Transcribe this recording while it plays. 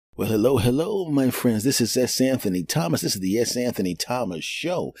Well, hello, my friends. This is S. Anthony Thomas. This is the S. Anthony Thomas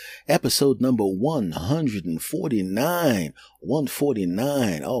Show, episode number 149.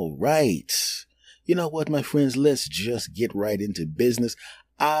 149. All right. You know what, my friends? Let's just get right into business.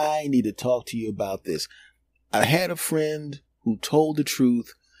 I need to talk to you about this. I had a friend who told the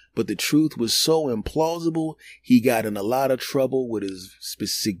truth, but the truth was so implausible, he got in a lot of trouble with his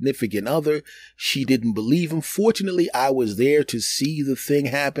significant other. She didn't believe him. Fortunately, I was there to see the thing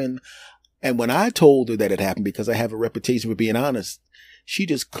happen. And when I told her that it happened, because I have a reputation for being honest, she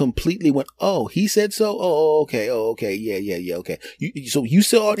just completely went, "Oh, he said so? Oh, okay. Yeah, okay. So you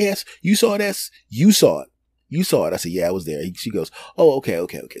saw it? Yes. You saw it? Yes. You saw it. You saw it." I said, "Yeah, I was there." She goes, "Oh, okay.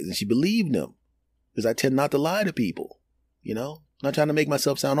 And she believed him, because I tend not to lie to people, you know? Not trying to make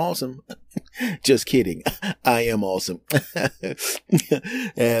myself sound awesome. Just kidding. I am awesome.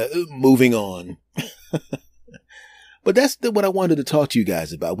 Moving on. But that's what I wanted to talk to you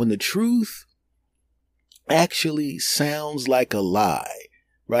guys about. When the truth actually sounds like a lie,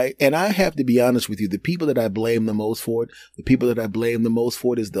 right? And I have to be honest with you, the people that I blame the most for it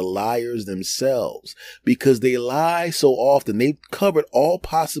is the liars themselves, because they lie so often. They've covered all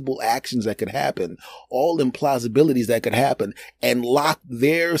possible actions that could happen, all implausibilities that could happen, and locked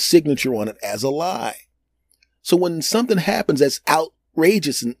their signature on it as a lie. So when something happens that's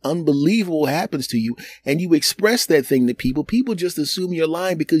outrageous and unbelievable happens to you, and you express that thing to people, people just assume you're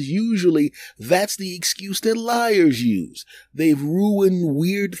lying, because usually that's the excuse that liars use. They've ruined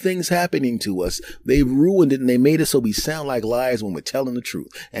weird things happening to us. They've ruined it, and they made it so we sound like liars when we're telling the truth.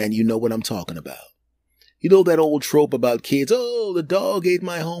 And you know what I'm talking about. You know that old trope about kids, "Oh, the dog ate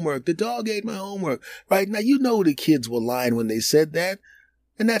my homework. The dog ate my homework." Right? Now, you know the kids were lying when they said that,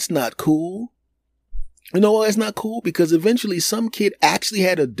 and that's not cool. You know why it's not cool? Because eventually some kid actually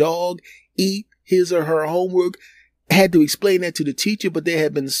had a dog eat his or her homework, had to explain that to the teacher, but there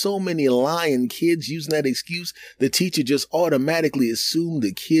have been so many lying kids using that excuse, the teacher just automatically assumed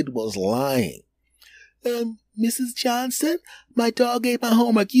the kid was lying. "Mrs. Johnson, my dog ate my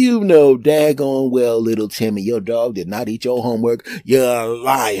homework." "You know daggone well, little Timmy, your dog did not eat your homework. You're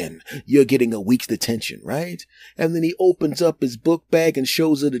lying. You're getting a week's detention," right? And then he opens up his book bag and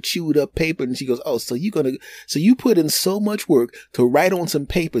shows her the chewed up paper, and she goes, "Oh, so you put in so much work to write on some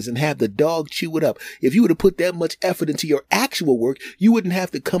papers and have the dog chew it up. If you would have put that much effort into your actual work, you wouldn't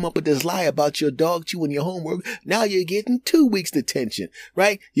have to come up with this lie about your dog chewing your homework. Now you're getting 2 weeks detention,"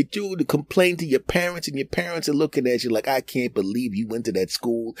 right? You do the complaint to your parents, and your parents are looking at you like, "I can't believe you went to that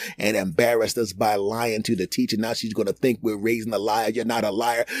school and embarrassed us by lying to the teacher. Now she's going to think we're raising a liar. You're not a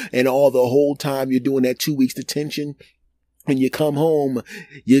liar." And all the whole time you're doing that 2 weeks detention, when you come home,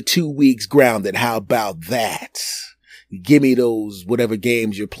 you're 2 weeks grounded. How about that? Give me those, whatever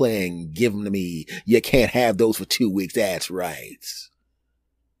games you're playing, give them to me. You can't have those for 2 weeks. That's right.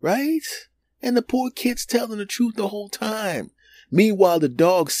 Right? And the poor kid's telling the truth the whole time. Meanwhile, the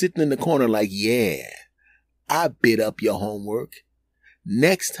dog's sitting in the corner like, "Yeah, I bit up your homework.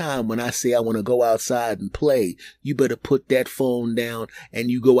 Next time when I say I want to go outside and play, you better put that phone down and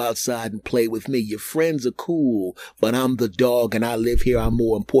you go outside and play with me. Your friends are cool, but I'm the dog and I live here. I'm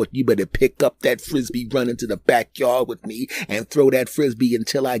more important. You better pick up that frisbee, run into the backyard with me, and throw that frisbee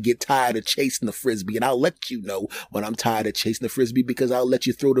until I get tired of chasing the frisbee. And I'll let you know when I'm tired of chasing the frisbee, because I'll let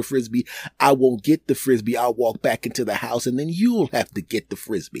you throw the frisbee. I won't get the frisbee. I'll walk back into the house, and then you'll have to get the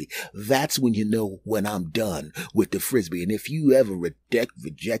frisbee. That's when you know when I'm done with the frisbee. And if you ever reject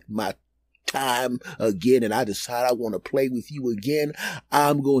my time again, and I decide I want to play with you again,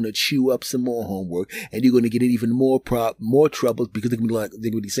 I'm going to chew up some more homework, and you're going to get in even more trouble, because they're going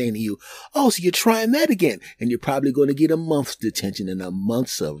to be saying to you, "Oh, so you're trying that again," and you're probably going to get a month's detention and a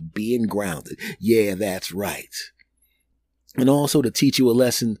month of being grounded. Yeah, that's right. And also, to teach you a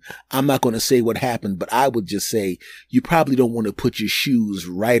lesson, I'm not going to say what happened, but I would just say you probably don't want to put your shoes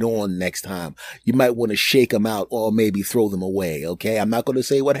right on next time. You might want to shake them out or maybe throw them away, okay? I'm not going to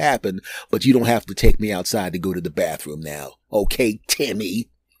say what happened, but you don't have to take me outside to go to the bathroom now. Okay, Timmy?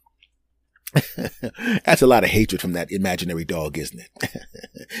 That's a lot of hatred from that imaginary dog, isn't it?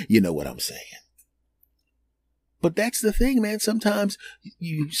 You know what I'm saying. But that's the thing, man. Sometimes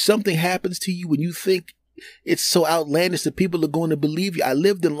something happens to you when you think it's so outlandish that people are going to believe you. I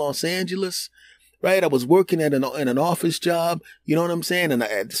lived in Los Angeles, right? I was working at an office job. You know what I'm saying? And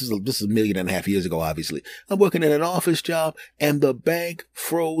this is 1.5 million years ago, obviously. I'm working at an office job, and the bank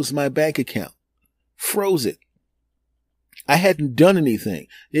froze my bank account. Froze it. I hadn't done anything.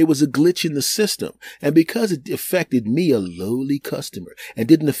 There was a glitch in the system. And because it affected me, a lowly customer, and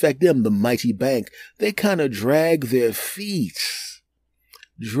didn't affect them, the mighty bank, they kind of drag their feet.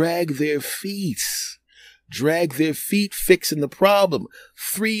 drag their feet fixing the problem.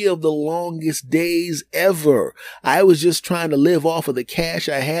 3 of the longest days ever. I was just trying to live off of the cash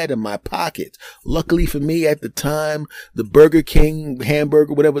I had in my pocket. Luckily for me at the time, the Burger King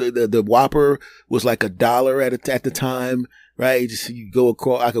hamburger, whatever, the Whopper was like $1 at the time, right? Just you go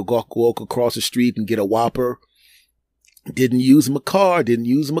across, I could walk across the street and get a Whopper. Didn't use my car, didn't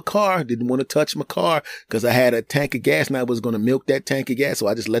want to touch my car because I had a tank of gas and I was going to milk that tank of gas. So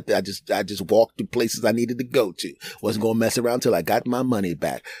I just walked to places I needed to go to. Wasn't going to mess around till I got my money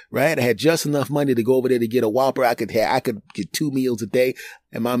back, right? I had just enough money to go over there to get a Whopper. I could get 2 meals a day.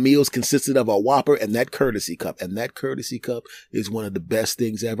 And my meals consisted of a Whopper and that courtesy cup. And that courtesy cup is one of the best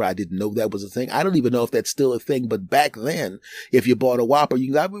things ever. I didn't know that was a thing. I don't even know if that's still a thing. But back then, if you bought a Whopper,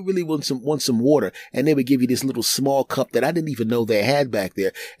 I would really want some water. And they would give you this little small cup that I didn't even know they had back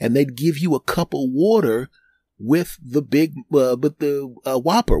there. And they'd give you a cup of water with the big,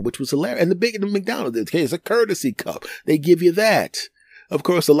 Whopper, which was hilarious. And the McDonald's, okay, it's a courtesy cup. They give you that. Of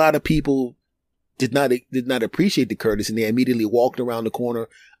course, a lot of people did not appreciate the courtesy, and they immediately walked around the corner.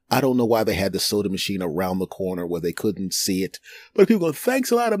 I don't know why they had the soda machine around the corner where they couldn't see it. But people go,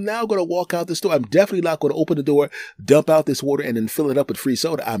 thanks a lot. I'm now going to walk out the store. I'm definitely not going to open the door, dump out this water, and then fill it up with free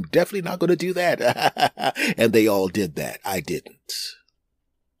soda. I'm definitely not going to do that. And they all did that. I didn't.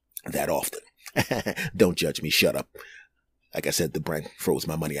 That often. Don't judge me. Shut up. Like I said, the bank froze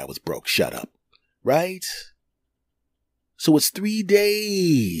my money. I was broke. Shut up. Right? So it's 3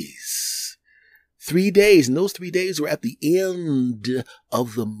 days. 3 days, and those 3 days were at the end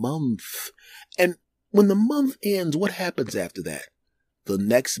of the month. And when the month ends, what happens after that? The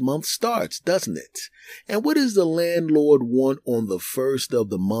next month starts, doesn't it? And what does the landlord want on the first of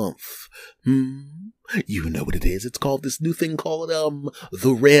the month? You know what it is. It's called this new thing called,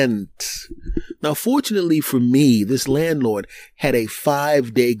 the rent. Now, fortunately for me, this landlord had a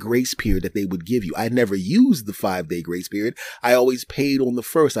 5-day grace period that they would give you. I never used the 5-day grace period. I always paid on the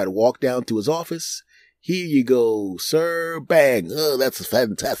first. I'd walk down to his office. Here you go, sir. Bang. Oh, that's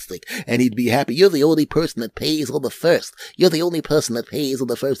fantastic. And he'd be happy. You're the only person that pays on the first. You're the only person that pays on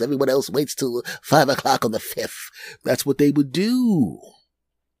the first. Everyone else waits till 5 o'clock on the 5th. That's what they would do.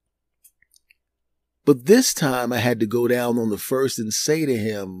 But this time I had to go down on the first and say to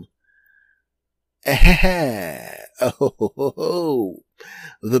him, the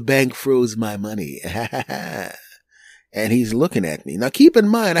bank froze my money. And he's looking at me. Now, keep in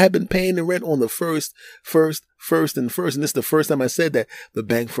mind, I had been paying the rent on the first. And this is the first time I said that the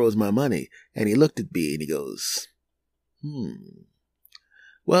bank froze my money. And he looked at me and he goes,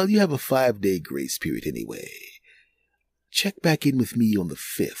 well, you have a 5-day grace period anyway. Check back in with me on the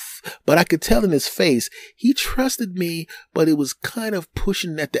 5th. But I could tell in his face, he trusted me, but it was kind of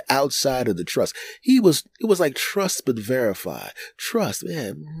pushing at the outside of the trust. It was like trust but verify. Trust,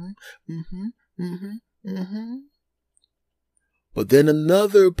 man. But then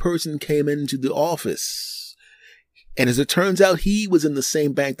another person came into the office. And as it turns out, he was in the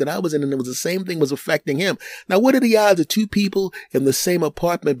same bank that I was in, and it was the same thing was affecting him. Now, what are the odds of 2 people in the same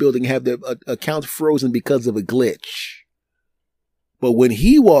apartment building have their accounts frozen because of a glitch? But when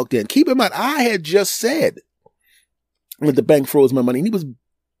he walked in, keep in mind, I had just said that the bank froze my money, and he was believing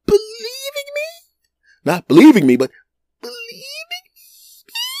me. Not believing me, but believing me.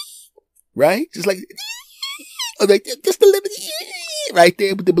 Right? Just like just a little right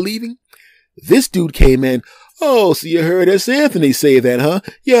there with the believing. This dude came in. Oh, so you heard S. Anthony say that, huh?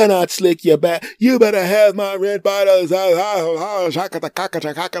 You're not slick, you're bad. You better have my rent by the...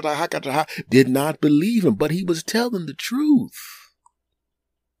 Did not believe him, but he was telling the truth.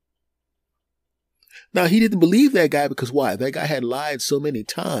 Now, he didn't believe that guy because why? That guy had lied so many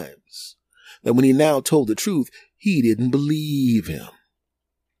times that when he now told the truth, he didn't believe him.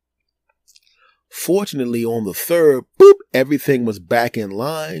 Fortunately, on the 3rd, boop, everything was back in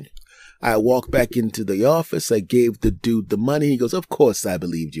line. I walked back into the office. I gave the dude the money. He goes, of course I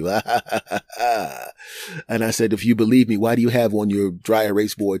believed you. And I said, if you believe me, why do you have on your dry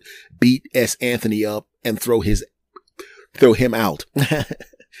erase board, beat S. Anthony up and throw him out?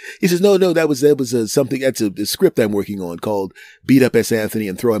 He says, no, that was something, that's a script I'm working on called Beat Up S. Anthony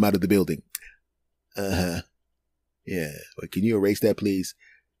and Throw Him Out of the Building. Yeah. Well, can you erase that, please?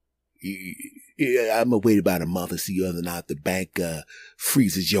 I'm going to wait about a month and see whether or not the bank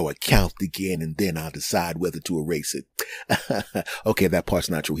freezes your account again, and then I'll decide whether to erase it. Okay, that part's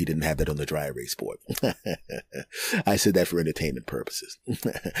not true. He didn't have that on the dry erase board. I said that for entertainment purposes.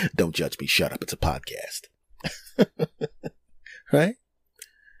 Don't judge me. Shut up. It's a podcast. Right?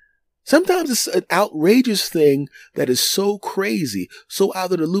 Sometimes it's an outrageous thing that is so crazy, so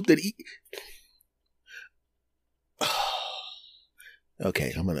out of the loop that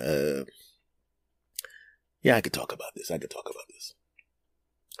okay, I'm going to... Yeah, I could talk about this.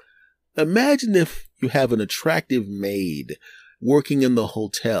 Imagine if you have an attractive maid working in the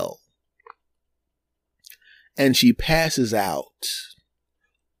hotel and she passes out.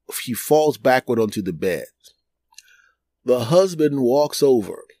 She falls backward onto the bed. The husband walks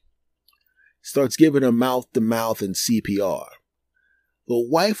over, starts giving her mouth-to-mouth and CPR. The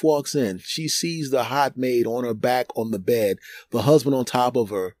wife walks in. She sees the hot maid on her back on the bed, the husband on top of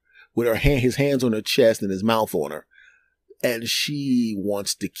her with his hands on her chest and his mouth on her, and she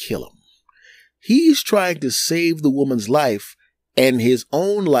wants to kill him. He's trying to save the woman's life and his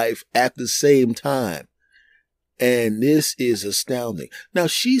own life at the same time. And this is astounding. Now,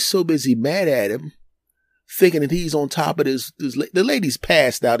 she's so busy mad at him, thinking that he's on top of this. The lady's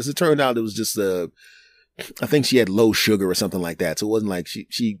passed out. As it turned out, it was just I think she had low sugar or something like that. So it wasn't like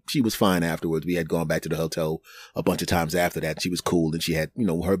she was fine afterwards. We had gone back to the hotel a bunch of times after that. She was cool and she had,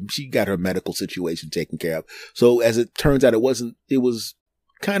 she got her medical situation taken care of. So as it turns out, it was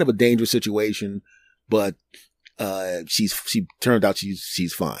kind of a dangerous situation, but she turned out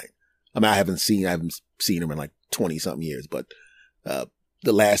she's fine. I mean, I haven't seen her in like 20 something years, but the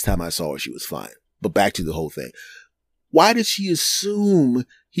last time I saw her, she was fine. But back to the whole thing. Why did she assume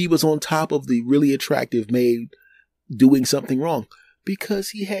he was on top of the really attractive maid doing something wrong?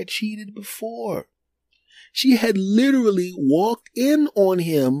 Because he had cheated before. She had literally walked in on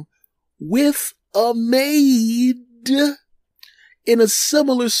him with a maid in a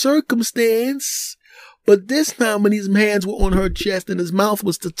similar circumstance. But this time when his hands were on her chest and his mouth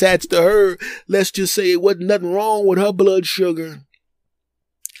was attached to her, let's just say it wasn't nothing wrong with her blood sugar.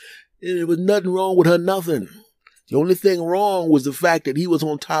 There was nothing wrong with her nothing. The only thing wrong was the fact that he was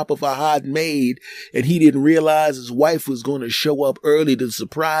on top of a hot maid and he didn't realize his wife was going to show up early to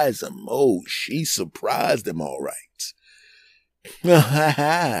surprise him. Oh, she surprised him all right.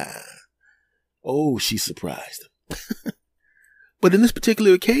 Oh, she surprised him. But in this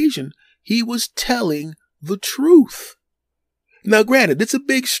particular occasion, he was telling the truth. Now, granted, it's a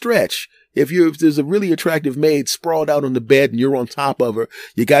big stretch. If there's a really attractive maid sprawled out on the bed and you're on top of her,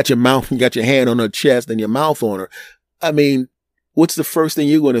 you got your hand on her chest and your mouth on her. I mean, what's the first thing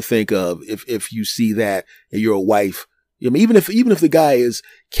you're going to think of if you see that and you're a wife? I mean, even if the guy is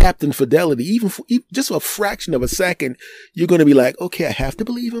Captain Fidelity, even just for a fraction of a second, you're going to be like, okay, I have to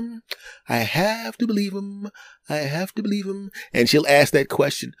believe him. I have to believe him. I have to believe him. And she'll ask that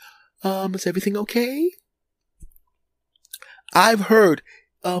question. Is everything okay? I've heard,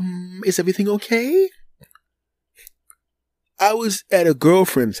 is everything okay? I was at a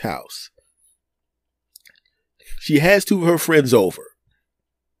girlfriend's house. She has two of her friends over.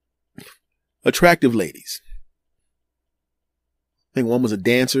 Attractive ladies. I think one was a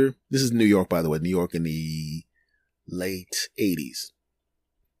dancer. This is New York, by the way. New York in the late 80s.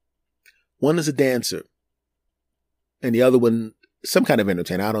 One is a dancer. And the other one, some kind of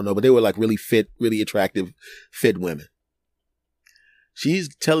entertainer. I don't know. But they were like really fit, really attractive, fit women.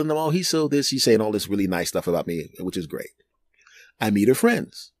 She's telling them, oh, he's so this. She's saying all this really nice stuff about me, which is great. I meet her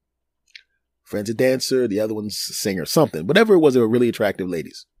friends. Friend's a dancer. The other one's a singer, something. Whatever it was, they were really attractive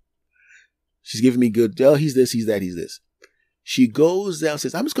ladies. She's giving me good, oh, he's this, he's that, he's this. She goes down,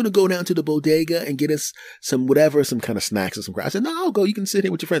 says, I'm just going to go down to the bodega and get us some whatever, some kind of snacks or some crap. I said, no, I'll go. You can sit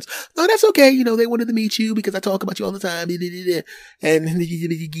here with your friends. No, that's okay. You know, they wanted to meet you because I talk about you all the time. And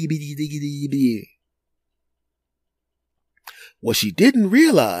what she didn't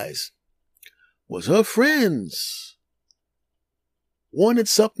realize was her friends wanted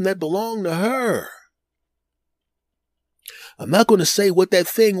something that belonged to her. I'm not going to say what that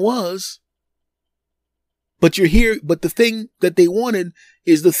thing was. But you're here, but the thing that they wanted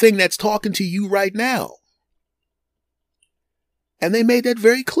is the thing that's talking to you right now. And they made that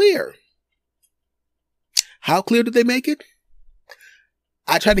very clear. How clear did they make it?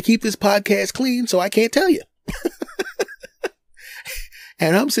 I try to keep this podcast clean, so I can't tell you.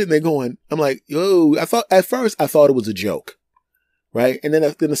 And I'm sitting there going, I'm like, yo, at first I thought it was a joke. Right? And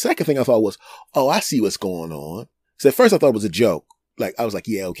then the second thing I thought was, oh, I see what's going on. So at first I thought it was a joke. Like, I was like,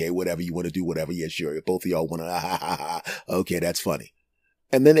 yeah, okay, whatever you want to do, whatever. Yeah, sure. If both of y'all want to, ha, ha, ha. Okay, that's funny.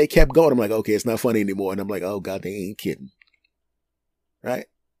 And then they kept going. I'm like, okay, it's not funny anymore. And I'm like, oh, God, they ain't kidding. Right?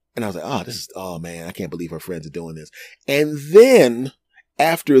 And I was like, oh, man, I can't believe her friends are doing this. And then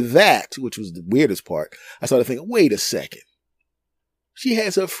after that, which was the weirdest part, I started thinking, wait a second. She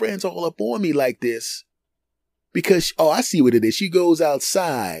has her friends all up on me like this because, I see what it is. She goes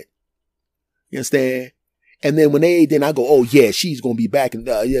outside. You understand? And then then I go, oh yeah, she's going to be back. And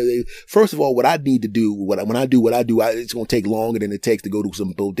first of all, what I need to do, when I do what I do, it's going to take longer than it takes to go to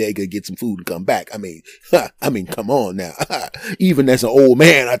some bodega, get some food and come back. I mean, come on now. Even as an old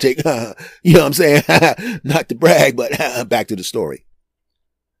man, I take, you know what I'm saying? Not to brag, but back to the story.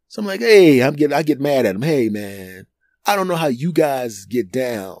 So I'm like, hey, I get mad at him. Hey man, I don't know how you guys get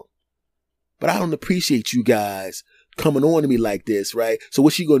down, but I don't appreciate you guys coming on to me like this, right? So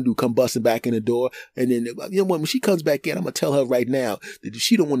what's she going to do? Come busting back in the door? And then, when she comes back in, I'm going to tell her right now that if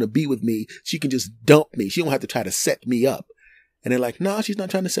she don't want to be with me, she can just dump me. She don't have to try to set me up. And they're like, no, she's not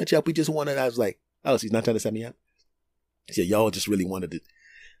trying to set you up. We just wanted, I was like, oh, she's not trying to set me up? She said, y'all just really wanted to,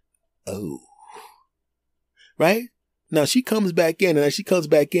 oh. Right? Now she comes back in, and as she comes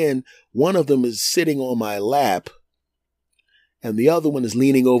back in, one of them is sitting on my lap, and the other one is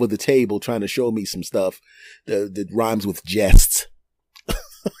leaning over the table trying to show me some stuff that rhymes with jests.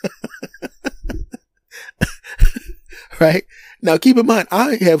 Right? Now, keep in mind,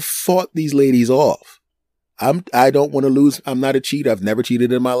 I have fought these ladies off. I don't want to lose. I'm not a cheater. I've never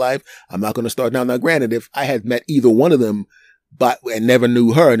cheated in my life. I'm not going to start now. Now, granted, if I had met either one of them and never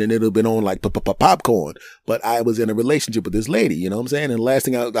knew her, then it would have been on like popcorn. But I was in a relationship with this lady, you know what I'm saying? And the last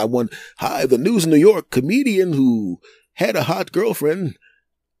thing I want, the News in New York comedian who had a hot girlfriend.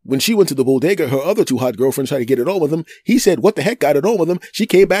 When she went to the bodega, her other two hot girlfriends tried to get it on with him. He said, what the heck, got it on with him. She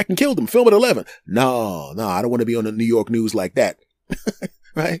came back and killed him. Film at 11. No, I don't want to be on the New York news like that.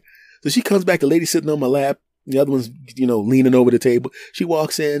 Right? So she comes back, the lady sitting on my lap. The other one's, leaning over the table. She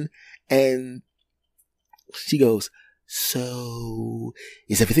walks in and she goes, so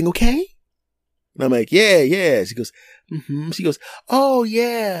is everything okay? And I'm like, yeah. She goes, mm-hmm. She goes, oh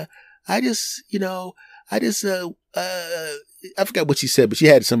yeah. I forgot what she said, but she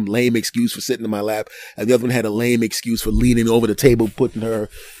had some lame excuse for sitting in my lap. And the other one had a lame excuse for leaning over the table, putting her,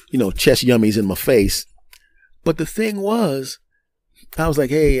 chest yummies in my face. But the thing was, I was like,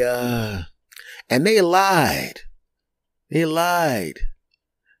 hey, and they lied.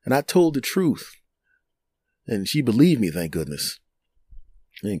 And I told the truth. And she believed me, thank goodness.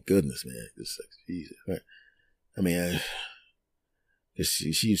 Thank goodness, man. Jesus. I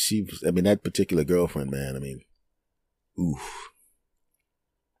mean, that particular girlfriend, man, oof.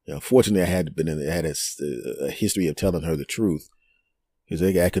 Fortunately, I had a history of telling her the truth, because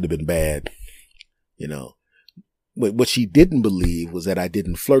that could have been bad, But what she didn't believe was that I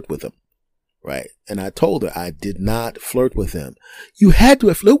didn't flirt with him, right? And I told her I did not flirt with him. You had to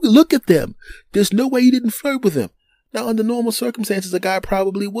have look at them. There's no way you didn't flirt with him. Now, under normal circumstances, a guy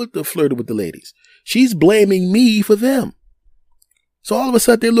probably would have flirted with the ladies. She's blaming me for them. So all of a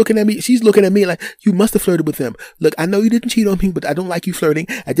sudden they're looking at me. She's looking at me like, you must have flirted with them. Look, I know you didn't cheat on me, but I don't like you flirting.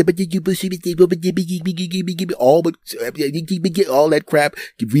 All that crap,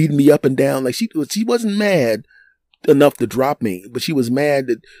 reading me up and down. Like she wasn't mad enough to drop me, but she was mad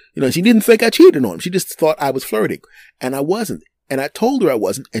that, she didn't think I cheated on him. She just thought I was flirting, and I wasn't. And I told her I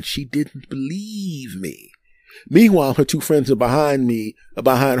wasn't, and she didn't believe me. Meanwhile, her two friends are behind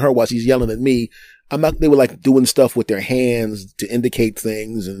her while she's yelling at me. They were like doing stuff with their hands to indicate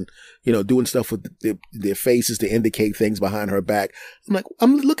things, and, doing stuff with their faces to indicate things behind her back.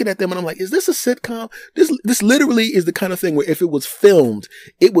 I'm looking at them and I'm like, is this a sitcom? This literally is the kind of thing where if it was filmed,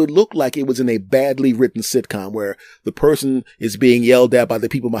 it would look like it was in a badly written sitcom where the person is being yelled at by the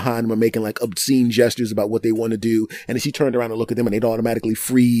people behind them are making like obscene gestures about what they want to do. And then she turned around and looked at them and they'd automatically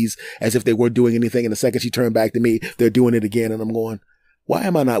freeze as if they weren't doing anything. And the second she turned back to me, they're doing it again. And I'm going, why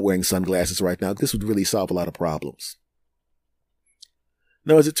am I not wearing sunglasses right now? This would really solve a lot of problems.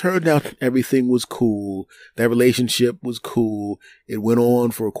 Now, as it turned out, everything was cool. That relationship was cool. It went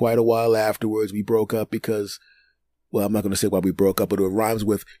on for quite a while afterwards. We broke up because, well, I'm not going to say why we broke up, but it rhymes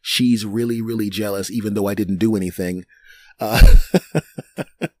with she's really, really jealous, even though I didn't do anything.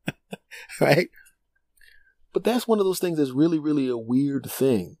 Right? But that's one of those things that's really, really a weird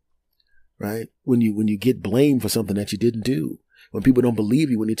thing, right? When you get blamed for something that you didn't do. When people don't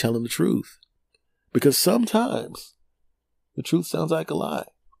believe you when you're telling the truth. Because sometimes the truth sounds like a lie.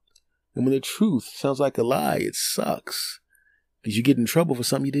 And when the truth sounds like a lie, it sucks. Because you get in trouble for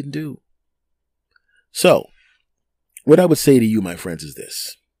something you didn't do. So, what I would say to you, my friends, is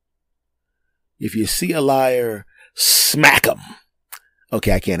this. If you see a liar, smack them.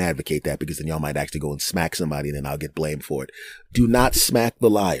 Okay, I can't advocate that because then y'all might actually go and smack somebody and then I'll get blamed for it. Do not smack the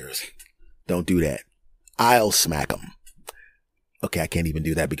liars. Don't do that. I'll smack them. Okay, I can't even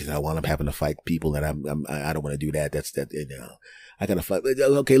do that because I want them having to fight people that I don't want to do that. I gotta fight.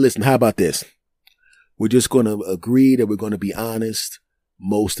 Okay, listen, how about this? We're just going to agree that we're going to be honest,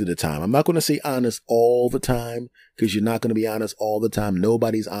 most of the time. I'm not going to say honest all the time, because you're not going to be honest all the time.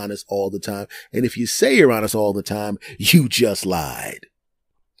 Nobody's honest all the time. And if you say you're honest all the time, you just lied.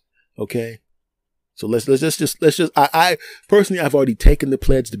 Okay? So let's just, I personally, I've already taken the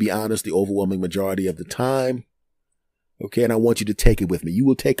pledge to be honest the overwhelming majority of the time. Okay. And I want you to take it with me. You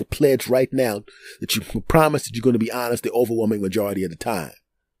will take a pledge right now that you promise that you're going to be honest the overwhelming majority of the time.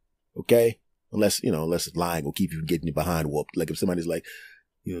 Okay. Unless lying will keep you from getting your behind whooped. Like if somebody's like,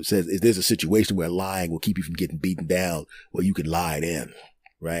 says, if there's a situation where lying will keep you from getting beaten down, well, you can lie it in,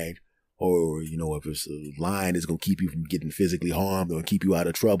 right? Or, if it's lying is going to keep you from getting physically harmed or keep you out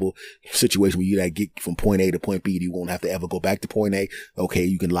of trouble, situation where you gotta get from point A to point B, you won't have to ever go back to point A. Okay,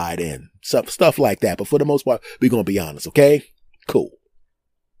 you can lie it in. Stuff like that. But for the most part, we're going to be honest, okay? Cool.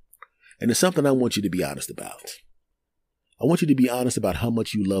 And there's something I want you to be honest about. I want you to be honest about how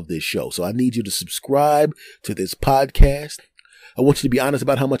much you love this show. So I need you to subscribe to this podcast. I want you to be honest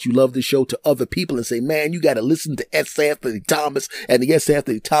about how much you love this show to other people and say, man, you got to listen to S. Anthony Thomas and the S.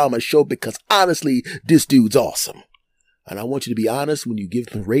 Anthony Thomas show because honestly, this dude's awesome. And I want you to be honest when you give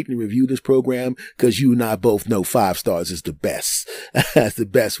them rate and review this program because you and I both know 5 stars is the best. That's the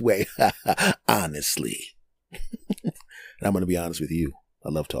best way. Honestly. And I'm going to be honest with you. I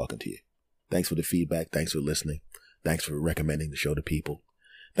love talking to you. Thanks for the feedback. Thanks for listening. Thanks for recommending the show to people.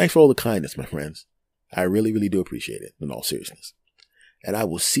 Thanks for all the kindness, my friends. I really, really do appreciate it in all seriousness. And I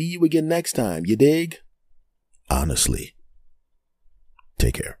will see you again next time. You dig? Honestly.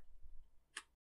 Take care.